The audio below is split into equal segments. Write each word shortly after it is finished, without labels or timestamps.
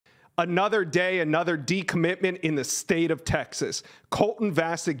Another day, another decommitment in the state of Texas. Colton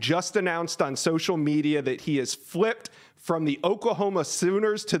Vasek just announced on social media that he has flipped from the Oklahoma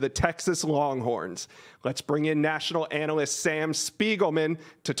Sooners to the Texas Longhorns. Let's bring in national analyst Sam Spiegelman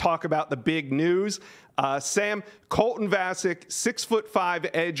to talk about the big news. Sam, Colton Vasek, 6'5"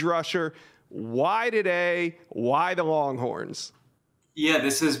 edge rusher. Why today? Why the Longhorns? Yeah,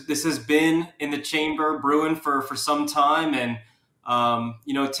 this has been in the chamber brewing for some time, and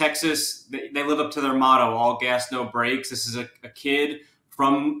Texas, they live up to their motto, all gas, no brakes. This is a kid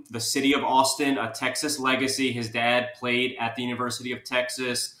from the city of Austin, a Texas legacy. His dad played at the University of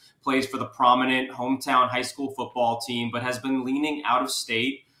Texas, plays for the prominent hometown high school football team, but has been leaning out of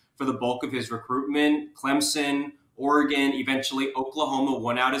state for the bulk of his recruitment. Clemson, Oregon, eventually Oklahoma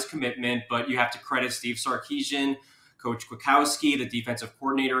won out his commitment, but you have to credit Steve Sarkisian, Coach Kwiatkowski, the defensive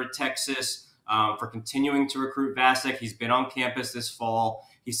coordinator at Texas, for continuing to recruit Vasek. He's been on campus this fall.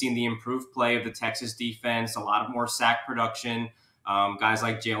 He's seen the improved play of the Texas defense, a lot of more sack production, guys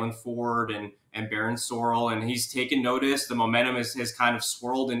like Jalen Ford and Baron Sorrell, and he's taken notice. The momentum has kind of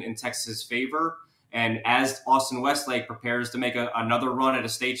swirled in Texas' favor. And as Austin Westlake prepares to make another run at a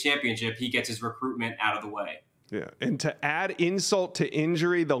state championship, he gets his recruitment out of the way. Yeah, and to add insult to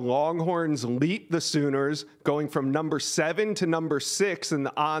injury, the Longhorns lead the Sooners, going from number 7 to number 6 in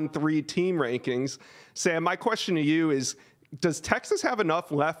the On3 Team Rankings. Sam, my question to you is, does Texas have enough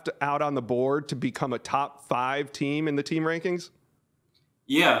left out on the board to become a top 5 team in the team rankings?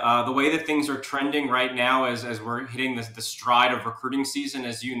 Yeah, the way that things are trending right now as we're hitting the stride of recruiting season,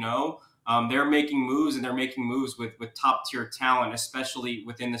 as you know, they're making moves, and they're making moves with top-tier talent, especially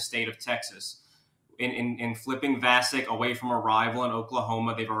within the state of Texas. In flipping Vasek away from a rival in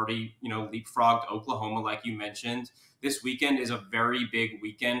Oklahoma, they've already, leapfrogged Oklahoma, like you mentioned. This weekend is a very big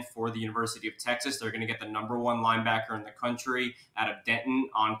weekend for the University of Texas. They're going to get the #1 linebacker in the country out of Denton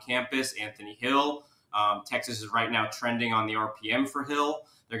on campus, Anthony Hill. Texas is right now trending on the RPM for Hill.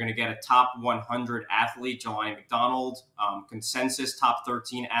 They're going to get a top 100 athlete, Jelani McDonald, consensus top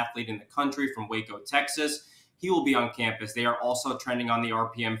 13 athlete in the country from Waco, Texas. He will be on campus. They are also trending on the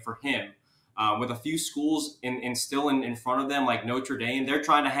RPM for him. With a few schools still in front of them, like Notre Dame, they're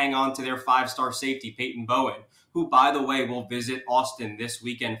trying to hang on to their 5-star safety, Peyton Bowen, who, by the way, will visit Austin this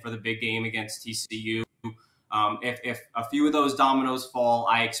weekend for the big game against TCU. If a few of those dominoes fall,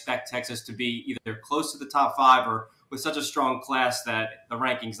 I expect Texas to be either close to the top 5 or with such a strong class that the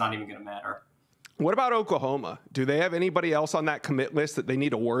ranking's not even going to matter. What about Oklahoma? Do they have anybody else on that commit list that they need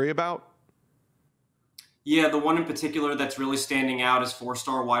to worry about? Yeah, the one in particular that's really standing out is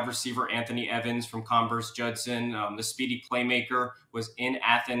 4-star wide receiver Anthony Evans from Converse Judson. The speedy playmaker was in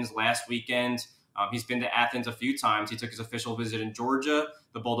Athens last weekend. He's been to Athens a few times. He took his official visit in Georgia.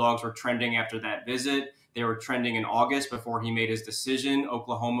 The Bulldogs were trending after that visit. They were trending in August before he made his decision.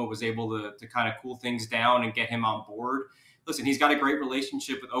 Oklahoma was able to kind of cool things down and get him on board. Listen, he's got a great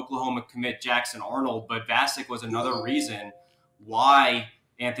relationship with Oklahoma commit Jackson Arnold, but Vasek was another reason why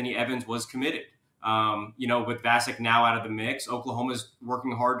Anthony Evans was committed. With Vasek now out of the mix, Oklahoma's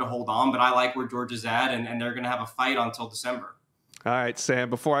working hard to hold on, but I like where Georgia's at, and they're going to have a fight until December. All right, Sam,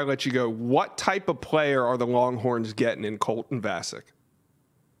 before I let you go, what type of player are the Longhorns getting in Colton Vasek?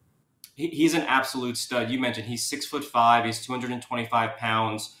 He's an absolute stud. You mentioned he's 6'5", he's 225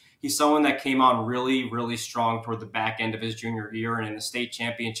 pounds. He's someone that came on really, really strong toward the back end of his junior year, and in the state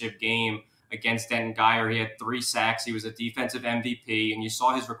championship game against Denton Guyer, he had 3 sacks. He was a defensive MVP, and you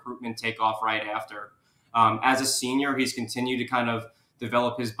saw his recruitment take off right after. As a senior, he's continued to kind of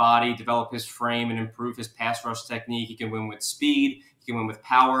develop his body, develop his frame, and improve his pass rush technique. He can win with speed. He can win with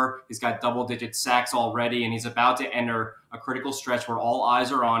power. He's got double-digit sacks already, and he's about to enter a critical stretch where all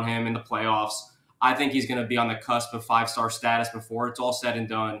eyes are on him in the playoffs. I think he's going to be on the cusp of 5-star status before it's all said and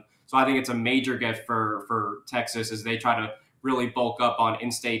done. So I think it's a major get for Texas as they try to really bulk up on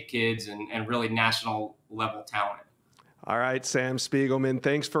in-state kids and really national-level talent. All right, Sam Spiegelman,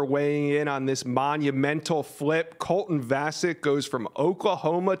 thanks for weighing in on this monumental flip. Colton Vasek goes from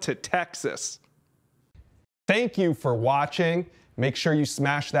Oklahoma to Texas. Thank you for watching. Make sure you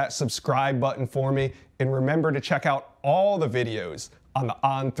smash that subscribe button for me, and remember to check out all the videos on the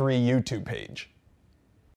On3 YouTube page.